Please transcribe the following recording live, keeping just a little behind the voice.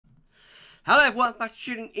Hello everyone, thanks for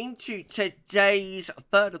tuning into today's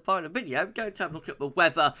third and final video. We're going to have a look at the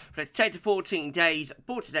weather for 10 to 14 days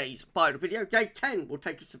for today's final video. Day 10 will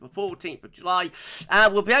take us to the 14th of July,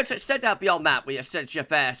 and we'll be able to extend out beyond that with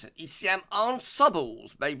GFS and ECM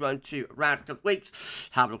ensembles. May run to around a couple of weeks.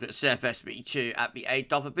 Have a look at CFS V2 at the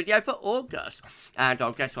end of the video for August, and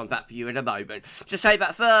I'll get on that for you in a moment. Just say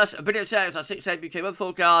that first, video sales are 6 a.m. UK weather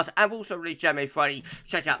forecast, and also release January Friday.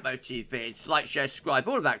 Check out those two vids, like, share, subscribe,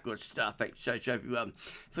 all of that good stuff. Thanks so much everyone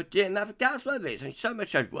for doing that for GavsWeatherVids. Thank you so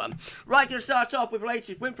much everyone. Right, going to start off with the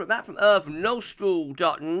latest wind from that from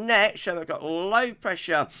earthnullschool.net. So we've got low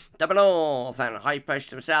pressure to the north and high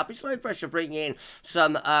pressure to the south. It's low pressure bringing in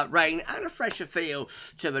some rain and a fresher feel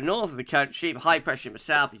to the north of the country. High pressure in the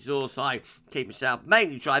south is also high, keeping the south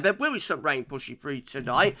mainly dry. There will be some rain pushing through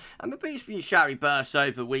tonight, and there'll be a few showery bursts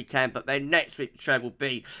over the weekend, but then next week the trend will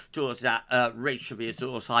be towards that ridge of the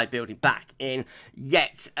Azores High building back in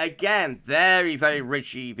yet again. Very, very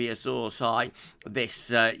ridgy the Azores High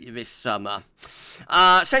this summer.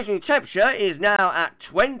 Central temperature is now at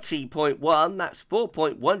 20.1. That's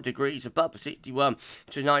 4.1 degrees above the 61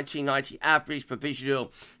 to 1990 average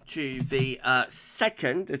provisional to the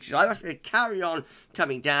 2nd of July. That's going to carry on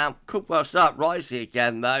coming down. Could well start rising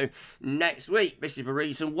again, though, next week. This is the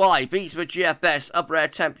reason why. These are the GFS upper air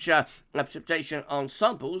temperature and precipitation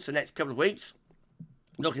ensembles the next couple of weeks.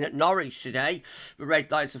 Looking at Norwich today, the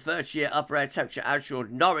red line's the 30-year upper air temperature average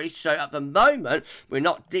on Norwich. So at the moment, we're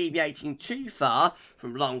not deviating too far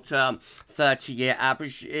from long-term 30-year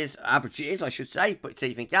averages, I should say. But it's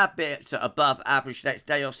even a bit above average next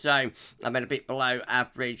day or so, and then a bit below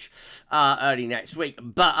average early next week.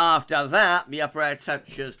 But after that, the upper air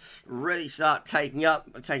temperatures really start taking off.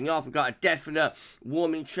 We've got a definite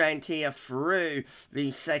warming trend here through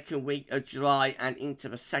the second week of July and into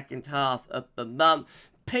the second half of the month.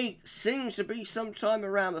 Peak seems to be sometime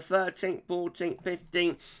around the 13th, 14th,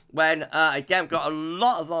 15th, when, again, we've got a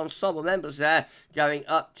lot of ensemble members there going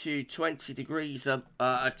up to 20 degrees to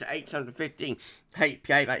 815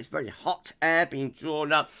 HPA. That is very hot air being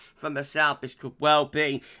drawn up from the south. This could well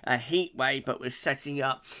be a heat wave, but we're setting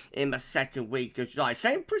up in the second week of July.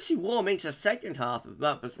 Staying pretty warm into the second half of the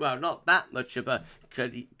month as well. Not that much of a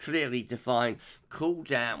clearly defined cool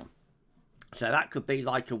down. So that could be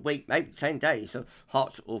like a week, maybe 10 days of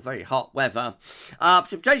hot or very hot weather.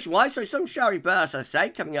 Precipitation-wise, so some showery bursts, I say,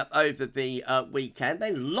 coming up over the weekend.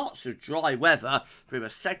 Then lots of dry weather through the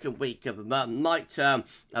second week of the month. Might turn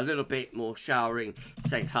a little bit more showering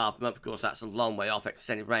second half of the month. Of course, that's a long way off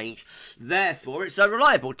extended range. Therefore, it's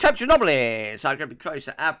unreliable. Temperature anomalies are going to be close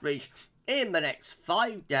to average in the next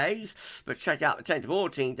 5 days, but check out the 10 to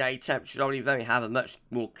 14 day temperature. Only very have a much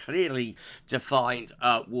more clearly defined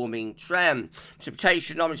warming trend.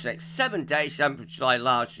 Precipitation on the next 7 days. Temperature July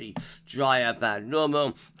largely drier than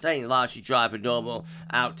normal, staying largely drier than normal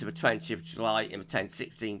out to the 20th of July in the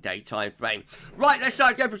 10-16 day time frame. Right, let's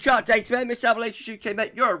start going for chart data. Then Miss Avalanche UK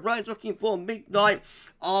Met Euro runs looking for midnight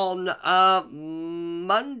on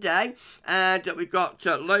Monday, and we've got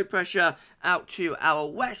low pressure out to our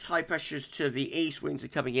west, high pressures to the east. Winds are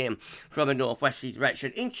coming in from a northwesterly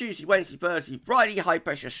direction. In Tuesday, Wednesday, Thursday, Friday, high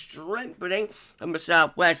pressure strengthening from the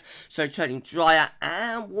southwest, so turning drier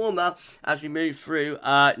and warmer as we move through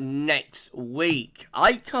next week.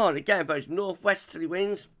 Icon, again, those northwesterly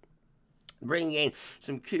winds bringing in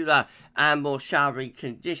some cooler and more showery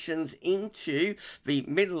conditions into the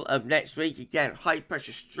middle of next week. Again, high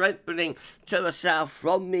pressure strengthening to the south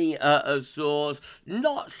from the Azores.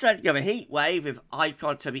 Not setting up a heat wave with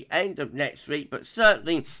Icon to the end of next week, but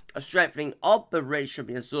certainly a strengthening of the ridge from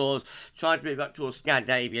the Azores, trying to move up towards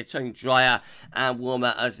Scandinavia, turning drier and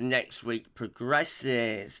warmer as next week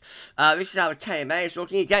progresses. This is how the KMA is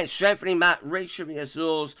looking. Again, strengthening that ridge from the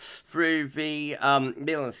Azores through the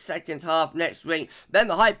middle and second half next week. Then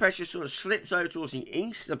the high pressure sort of slips over towards the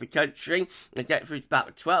east of the country and get through to about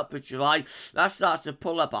the 12th of July. That starts to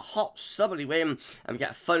pull up a hot southerly wind, and we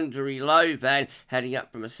get a thundery low then heading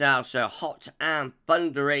up from the south. So hot and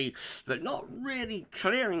thundery, but not really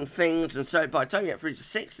clearing things. And so by the time we get through to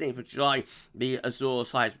 16th of July, the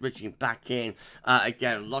Azores High is bridging back in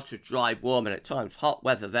again. A lot of dry, warm, and at times hot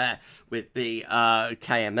weather there with the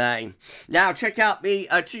KMA. Now check out the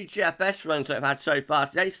two GFS runs that I've had so far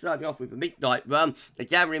today, starting off with the midnight run.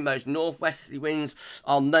 Again, we're in those northwesterly winds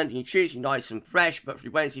on Monday and Tuesday, nice and fresh, but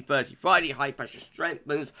through Wednesday, Thursday, Friday, high pressure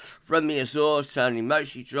strengthens from the Azores, turning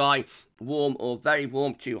mostly dry, warm or very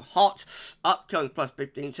warm to hot. Up comes plus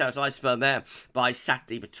 15 Celsius ice there by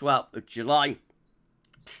Saturday the 12th of July.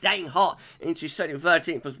 Staying hot into Sunday the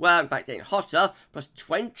 13th as well. In fact, getting hotter, plus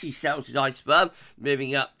 20 Celsius iceberg,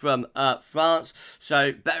 moving up from France.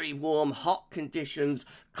 So very warm, hot conditions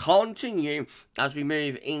continue as we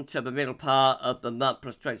move into the middle part of the month.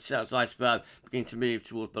 Plus 20 cells iceberg begin to move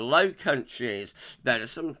towards the low countries.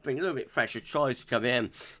 There's something a little bit fresher tries to come in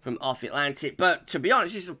from off Atlantic, but to be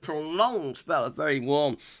honest, it's a prolonged spell of very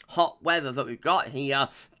warm, hot weather that we've got here.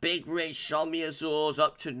 Big ridge on the Azores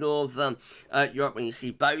up to northern Europe. When you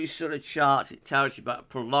see those sort of charts, it tells you about a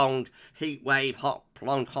prolonged heat wave,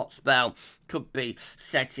 prolonged hot spell could be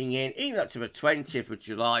setting in, even up to the 20th of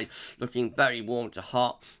July, looking very warm to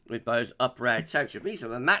hot with those upper air temperatures. These are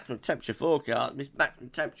the maximum temperature forecast,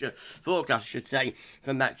 I should say,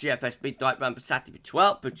 from that GFS midnight run for Saturday, the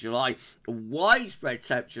 12th of July. A widespread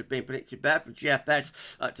temperature being predicted there for GFS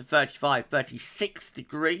up to 35, 36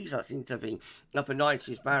 degrees. That's into the upper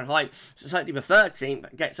 90s Fahrenheit. So Saturday the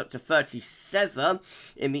 13th gets up to 37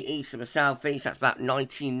 in the east and the southeast. That's about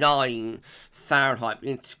 99 Fahrenheit.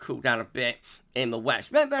 Beginning to cool down a bit in the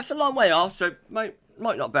west. Remember, that's a long way off, so might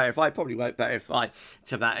not verify, probably won't verify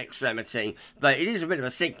to that extremity, but it is a bit of a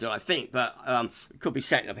signal, I think, but it could be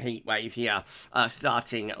setting up a heat wave here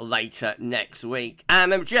starting later next week. And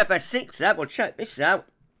remember, GFS 6, we'll check this out.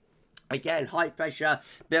 Again, high pressure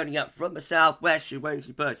building up from the southwest through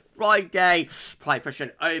Wednesday, Thursday, Friday. High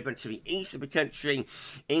pressure over to the east of the country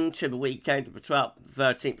into the weekend of the 12th,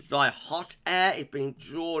 13th of July. Hot air is being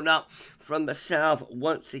drawn up from the south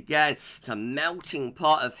once again. It's a melting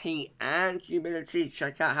pot of heat and humidity.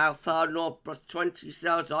 Check out how far north plus 20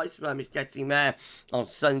 cells iceberg is getting there on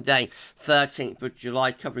Sunday, 13th of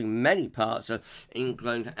July, covering many parts of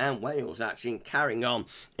England and Wales, actually, and carrying on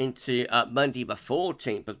into Monday the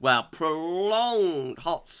 14th as well. Prolonged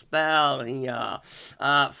hot spell here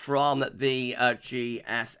from the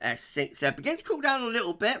GFS 6. Begin to cool down a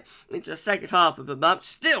little bit into the second half of the month.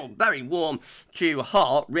 Still very warm to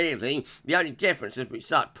hot, really. The only difference is we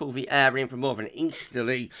start to pull the air in from more of an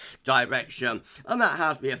easterly direction, and that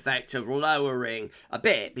has the effect of lowering a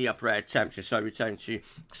bit the upper air temperature, so return to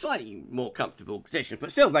slightly more comfortable conditions,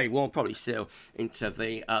 but still very warm, probably still into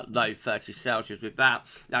the low 30 Celsius with that.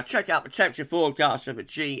 Now check out the temperature forecast of the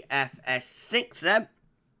GFS 6 then.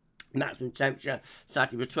 Maximum temperature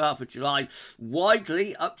Saturday the 12th of July,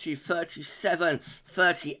 widely up to 37,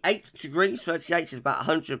 38 degrees. 38 is about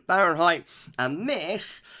 100 Fahrenheit. And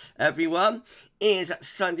this, everyone, is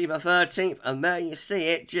Sunday the 13th. And there you see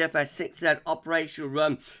it, GFS 6Z operational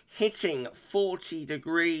run hitting 40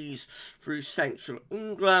 degrees through central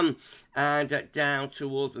England and down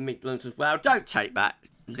towards the Midlands as well. Don't take that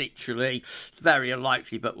literally, very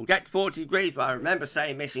unlikely, but we'll get to 40 degrees. But I remember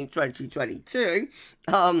saying this in 2022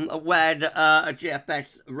 when a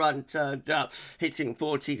GFS run turned up hitting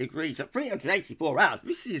 40 degrees at 384 hours.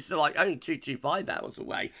 This is like only 225 hours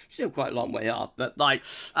away, still quite a long way off, but like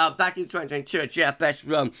back in 2022 a GFS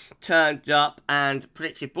run turned up and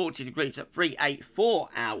predicted 40 degrees at 384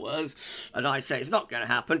 hours, and I say it's not going to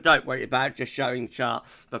happen, don't worry about it, just showing chart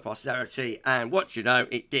for posterity, and what you know,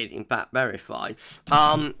 it did in fact verify.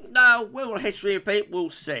 Now, will history repeat?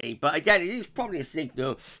 We'll see. But again, it is probably a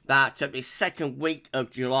signal that the second week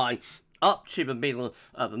of July up to the middle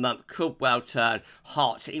of the month could well turn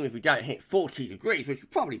hot. Even if we don't hit 40 degrees, which we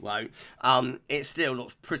probably won't, it still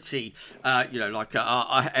looks pretty, you know, like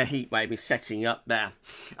a heat wave is setting up there.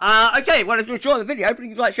 Okay, well, if you enjoyed the video,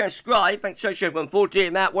 please like, share, and subscribe. Thanks so much everyone for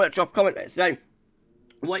doing that. Want to drop a comment, let's say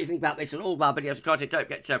what do you think about this and all of our videos and content. Don't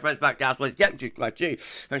forget to tell friends back down, so get them to subscribe too.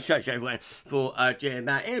 And show everyone for doing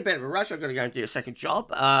that. In a bit of a rush, I'm going to go and do a second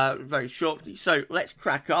job very shortly, so let's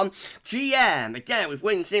crack on. GM, again, with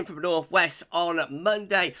winds in from the northwest on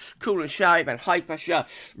Monday. Cool and showery, then high pressure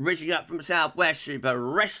ridging up from the southwest through the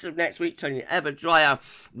rest of next week, turning ever drier,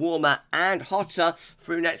 warmer and hotter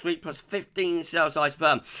through next week. Plus 15 Celsius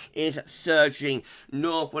iceberg is surging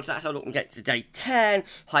northwards. That's how we're looking to get to day 10.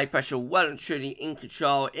 High pressure well and truly in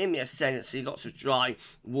control. In the ascendancy, lots of dry,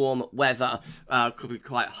 warm weather, could be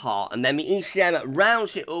quite hot. And then the ECM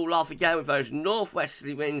rounds it all off again with those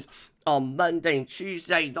northwesterly winds on Monday and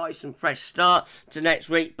Tuesday. Nice and fresh start to next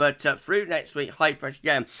week, but through next week, high pressure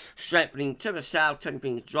again strengthening to the south, turning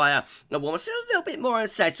things drier and warmer. Still a little bit more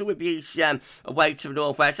unsettled with the ECM away to the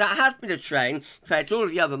northwest. That has been a trend compared to all of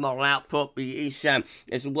the other model output. The ECM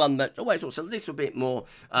is the one that always looks a little bit more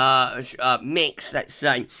mixed, let's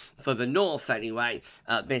say, for the north anyway,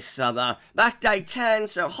 this summer. That's day 10,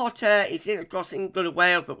 so hot air is in across England and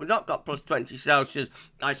Wales, but we've not got plus 20 Celsius.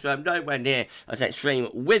 I'm nowhere near as extreme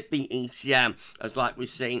with the ECM as like we've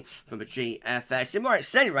seen from the GFS. In more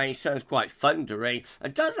extended range turns quite thundery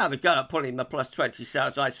and does have a go at pulling the plus 20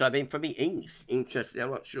 Celsius isotope in from the east. Interesting,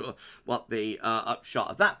 I'm not sure what the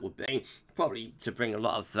upshot of that would be. Probably to bring a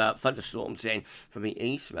lot of thunderstorms in from the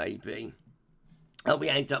east, maybe. and we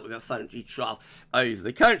end up with a thundery trough over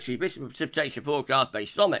the country. This is a precipitation forecast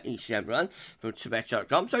based on that ECM run from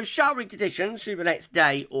Tibet.com. So showery conditions through the next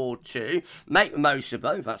day or two. Make the most of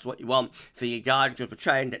them if that's what you want for your garden. Because the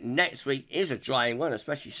trend next week is a drying one,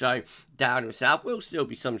 especially so down in the south. Will still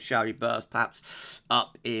be some showery bursts, perhaps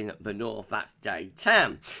up in the north. That's day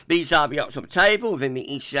 10. These are the ups on the table within the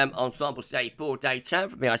ECM ensemble day 4, day 10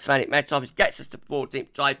 from the Icelandic Met Office. Gets us to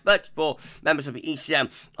 14th July. 34 members of the ECM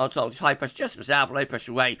ensemble high pressure just to the south, low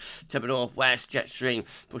pressure away to the northwest. Jet stream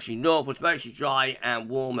pushing northwards, mostly dry and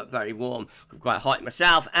warm, very warm, quite hot in the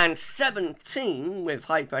south. And 17 with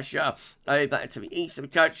high pressure over to the east of the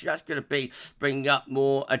country. That's going to be bringing up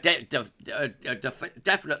more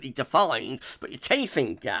definitely defined, but your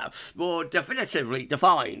teething gap more definitively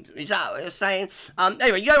defined. Is that what you're saying?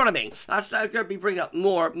 Anyway, you know what I mean. That's going to be bringing up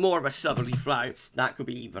more of a southerly flow. That could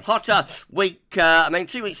be even hotter.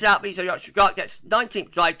 2 weeks out, these are your got gets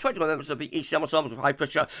 19th July, 21 members of the ECM ensembles with high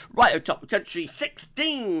pressure right on top of the country.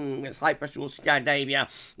 16 with high pressure towards Scandinavia.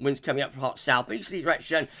 Winds coming up from hot southeasterly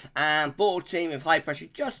direction, and 14 with high pressure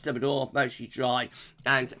just to the north, mostly dry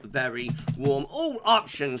and very warm. All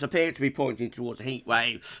options appear to be pointing towards a heat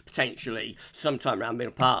wave, potentially sometime around the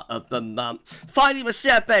middle part of the month. Finally, the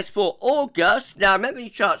CFS for August. Now, remember, your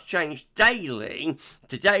charts change daily.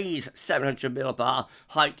 Today's 700 millibar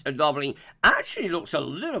height anomaly actually looks a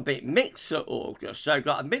little bit mixed at August. So,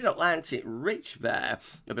 got a mid-Atlantic ridge there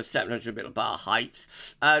of a 700 millibar heights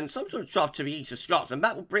and some sort of trough to the east of Scotland.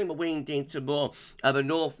 That will bring the wind into more of a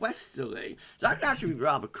northwesterly. So, that can actually be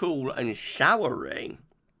rather cool and showery.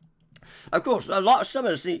 Of course, a lot of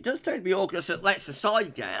summers, it does tend to be August that lets the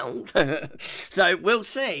side down. So we'll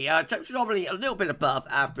see. Temperature normally a little bit above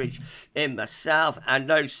average in the south and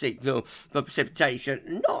no signal for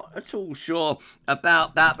precipitation. Not at all sure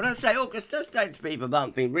about that. But as I say, August does tend to be the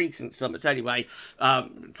month in recent summers anyway,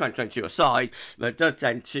 2022 aside, but it does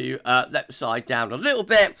tend to let the side down a little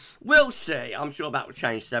bit. We'll see. I'm sure that will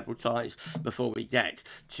change several times before we get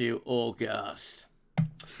to August.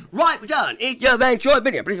 Right, we're done. If you've enjoyed the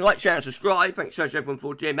video, please like, share, and subscribe. Thanks so much everyone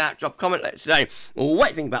for doing that. Drop a comment, let's know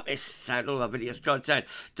what you think about this and all our videos content.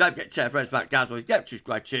 Don't forget to tell friends about GavsWeatherVids. Get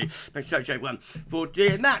subscribe too. Thanks so much everyone for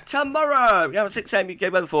doing that. Tomorrow, we have a 6 AM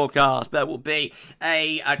UK weather forecast. There will be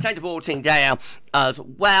a 10 to 14 day out as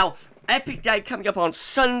well. Epic day coming up on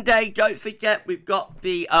Sunday. Don't forget, we've got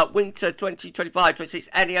the Winter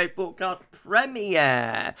 2025-26 NEO forecast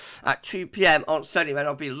premiere at 2 PM on Sunday. And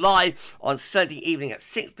I'll be live on Sunday evening at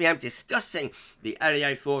 6 PM discussing the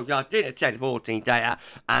NEO forecast, doing a 10 to 14 day out,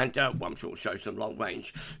 and I'm sure we'll show some long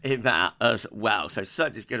range in that as well. So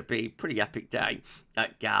Sunday's going to be a pretty epic day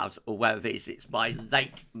at GavsWeatherVids. It's my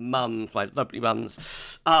late mum's, my lovely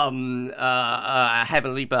mum's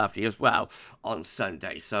heavenly birthday as well on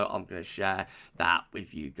Sunday, so I'm going to share that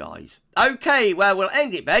with you guys. Okay, well, we'll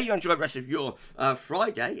end it there. You enjoy the rest of your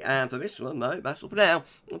Friday, and for this one, though, that's all for now.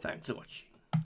 Well, thanks for watching.